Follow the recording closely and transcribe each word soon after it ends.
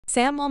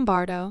Sam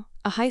Lombardo,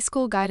 a high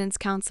school guidance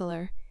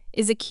counselor,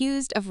 is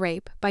accused of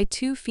rape by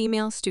two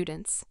female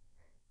students,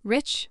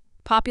 rich,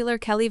 popular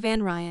Kelly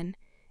Van Ryan,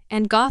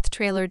 and goth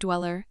trailer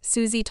dweller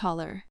Susie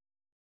Toller.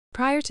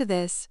 Prior to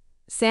this,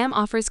 Sam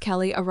offers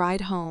Kelly a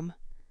ride home,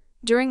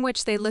 during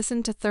which they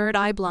listen to Third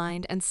Eye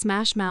Blind and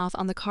Smash Mouth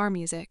on the car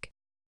music.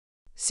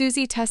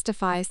 Susie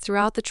testifies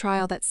throughout the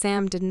trial that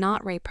Sam did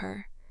not rape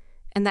her,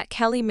 and that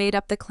Kelly made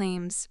up the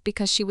claims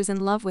because she was in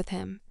love with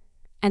him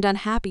and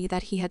unhappy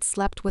that he had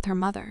slept with her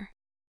mother.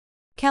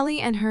 Kelly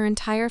and her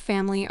entire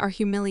family are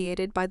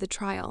humiliated by the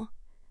trial,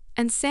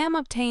 and Sam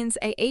obtains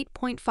a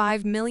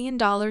 $8.5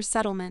 million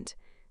settlement,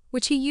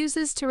 which he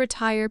uses to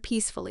retire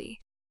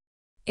peacefully.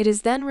 It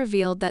is then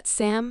revealed that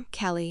Sam,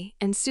 Kelly,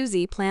 and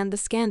Susie planned the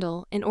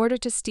scandal in order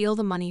to steal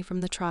the money from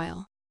the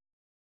trial.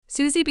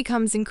 Susie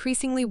becomes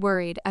increasingly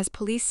worried as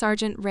Police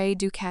Sergeant Ray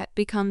Duquette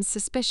becomes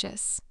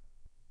suspicious,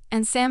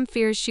 and Sam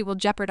fears she will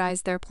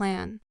jeopardize their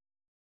plan.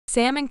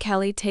 Sam and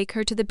Kelly take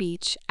her to the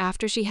beach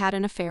after she had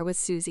an affair with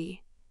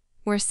Susie,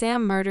 where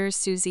Sam murders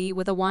Susie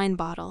with a wine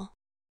bottle.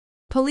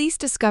 Police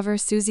discover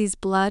Susie's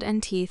blood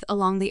and teeth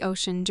along the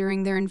ocean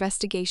during their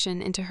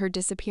investigation into her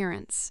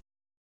disappearance.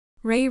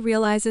 Ray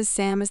realizes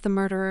Sam is the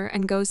murderer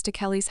and goes to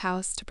Kelly's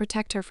house to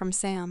protect her from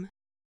Sam.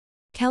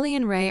 Kelly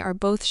and Ray are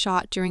both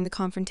shot during the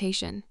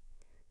confrontation,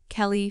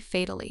 Kelly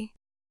fatally.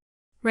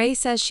 Ray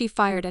says she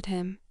fired at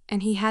him,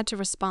 and he had to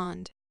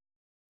respond.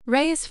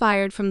 Ray is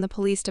fired from the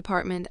police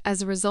department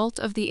as a result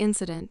of the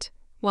incident,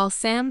 while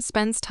Sam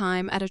spends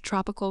time at a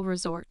tropical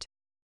resort.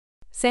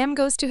 Sam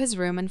goes to his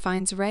room and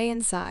finds Ray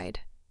inside.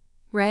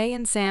 Ray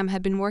and Sam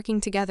had been working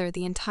together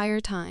the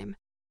entire time.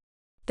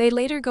 They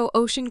later go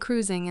ocean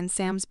cruising in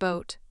Sam's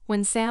boat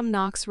when Sam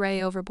knocks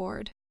Ray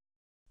overboard.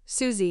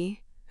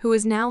 Susie, who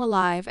is now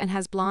alive and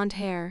has blonde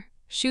hair,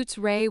 shoots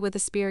Ray with a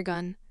spear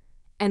gun,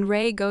 and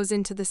Ray goes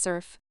into the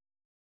surf.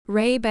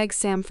 Ray begs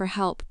Sam for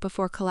help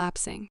before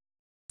collapsing.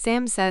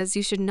 Sam says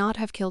you should not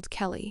have killed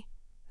Kelly,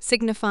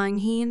 signifying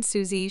he and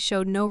Susie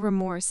showed no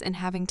remorse in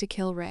having to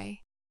kill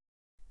Ray.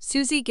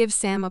 Susie gives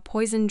Sam a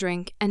poison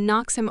drink and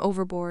knocks him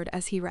overboard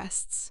as he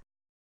rests.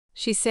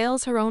 She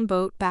sails her own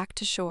boat back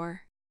to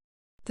shore.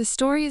 The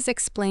story is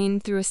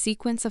explained through a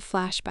sequence of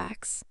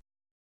flashbacks.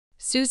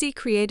 Susie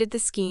created the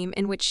scheme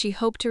in which she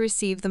hoped to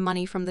receive the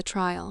money from the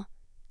trial,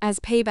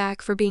 as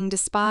payback for being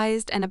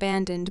despised and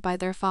abandoned by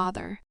their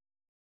father.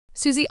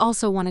 Susie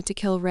also wanted to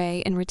kill Ray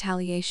in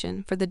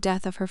retaliation for the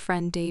death of her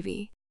friend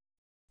Davy.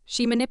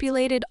 She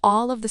manipulated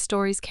all of the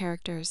story's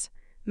characters,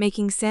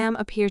 making Sam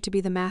appear to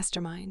be the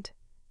mastermind,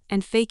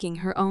 and faking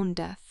her own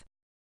death.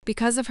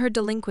 Because of her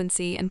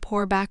delinquency and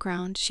poor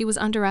background, she was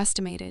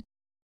underestimated.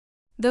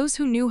 Those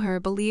who knew her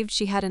believed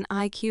she had an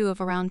IQ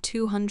of around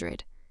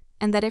 200,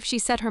 and that if she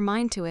set her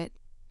mind to it,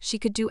 she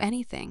could do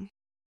anything.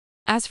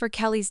 As for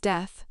Kelly's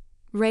death,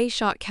 Ray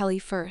shot Kelly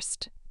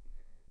first,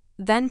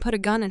 then put a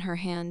gun in her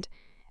hand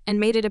and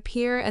made it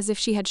appear as if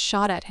she had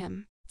shot at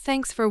him.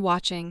 Thanks for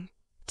watching.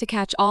 To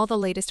catch all the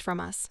latest from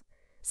us,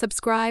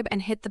 subscribe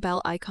and hit the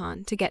bell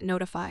icon to get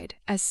notified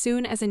as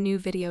soon as a new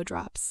video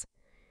drops.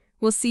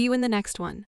 We'll see you in the next one.